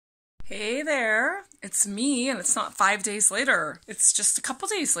Hey there, it's me, and it's not 5 days later. It's just a couple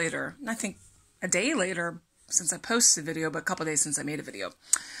days later. And I think a day later since I posted a video, but a couple days since I made a video.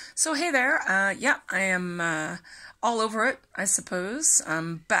 So hey there, yeah, I am all over it, I suppose.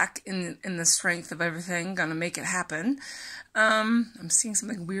 I'm back in the strength of everything, gonna make it happen. I'm seeing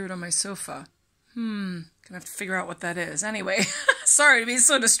something weird on my sofa. Gonna have to figure out what that is. Anyway, sorry to be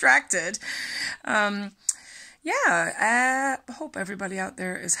so distracted. Yeah, I hope everybody out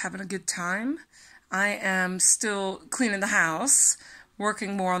there is having a good time. I am still cleaning the house,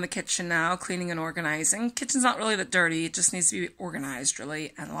 working more on the kitchen now, cleaning and organizing. Kitchen's not really that dirty, it just needs to be organized,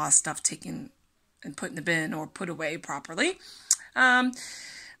 really, and a lot of stuff taken and put in the bin or put away properly. My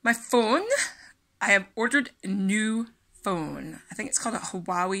phone, I have ordered a new phone. I think it's called a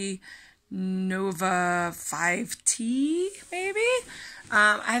Huawei Nova 5T, maybe?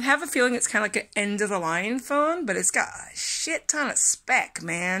 I have a feeling it's kind of like an end-of-the-line phone, but it's got a shit ton of spec,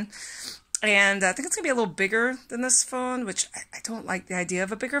 man. And I think it's going to be a little bigger than this phone, which I don't like the idea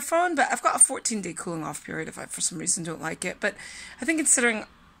of a bigger phone, but I've got a 14-day cooling-off period if I, for some reason, don't like it. But I think considering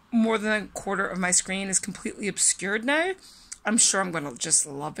more than a quarter of my screen is completely obscured now, I'm sure I'm going to just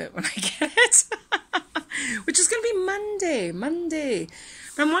love it when I get it. Which is going to be Monday.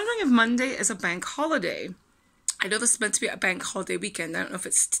 But I'm wondering if Monday is a bank holiday. I know this is meant to be a bank holiday weekend. I don't know if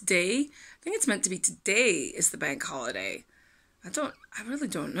it's today. I think it's meant to be today is the bank holiday. I really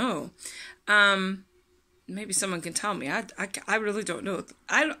don't know. Maybe someone can tell me. I really don't know.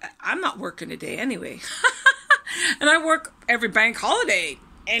 I'm not working today anyway. And I work every bank holiday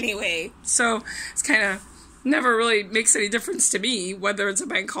anyway. So it's kind of never really makes any difference to me whether it's a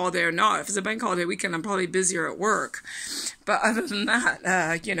bank holiday or not. If it's a bank holiday weekend, I'm probably busier at work. But other than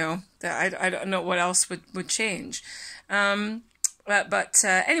that, you know, I don't know what else would change. Anyway,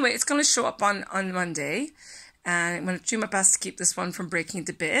 it's going to show up on Monday. And I'm going to do my best to keep this one from breaking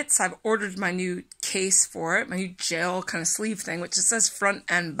to bits. I've ordered my new case for it, my new gel kind of sleeve thing, which it says front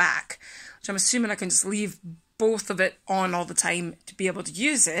and back, which I'm assuming I can just leave both of it on all the time to be able to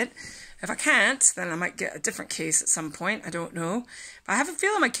use it. If I can't, then I might get a different case at some point. I don't know. But I have a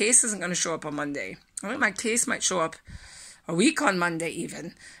feeling my case isn't going to show up on Monday. I think my case might show up a week on Monday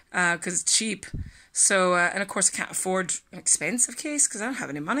even, because it's cheap. So, and of course I can't afford an expensive case because I don't have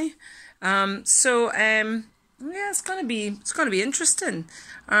any money. Yeah, it's gonna be interesting,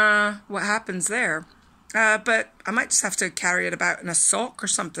 what happens there. But I might just have to carry it about in a sock or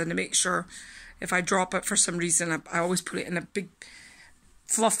something to make sure if I drop it for some reason, I always put it in a big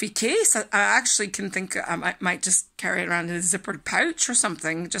fluffy case. I actually can think I might just carry it around in a zippered pouch or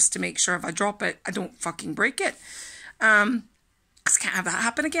something just to make sure if I drop it, I don't fucking break it. I just can't have that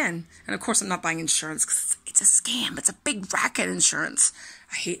happen again. And of course I'm not buying insurance because it's a scam. It's a big racket insurance.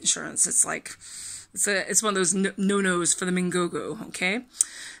 I hate insurance. It's like, it's one of those no-nos for the Mingogo, okay?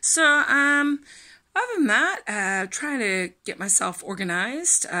 So, other than that, trying to get myself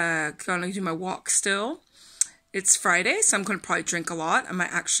organized. Gonna do my walk still. It's Friday, so I'm going to probably drink a lot. I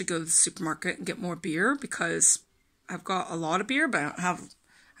might actually go to the supermarket and get more beer because I've got a lot of beer, but I don't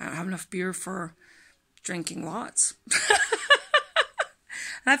have enough beer for drinking lots.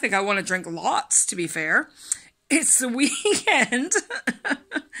 And I think I want to drink lots, to be fair. It's the weekend.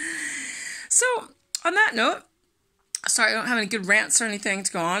 So, on that note, sorry I don't have any good rants or anything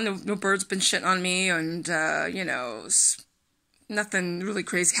to go on. No birds been shitting on me, and, you know, nothing really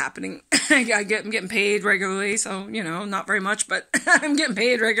crazy happening. I'm getting paid regularly, so, you know, not very much, but I'm getting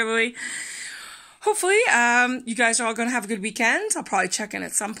paid regularly. Hopefully, you guys are all going to have a good weekend. I'll probably check in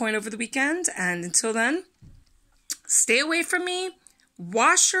at some point over the weekend, and until then, stay away from me,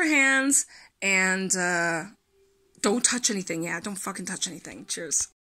 wash your hands, and don't touch anything. Yeah, don't fucking touch anything. Cheers.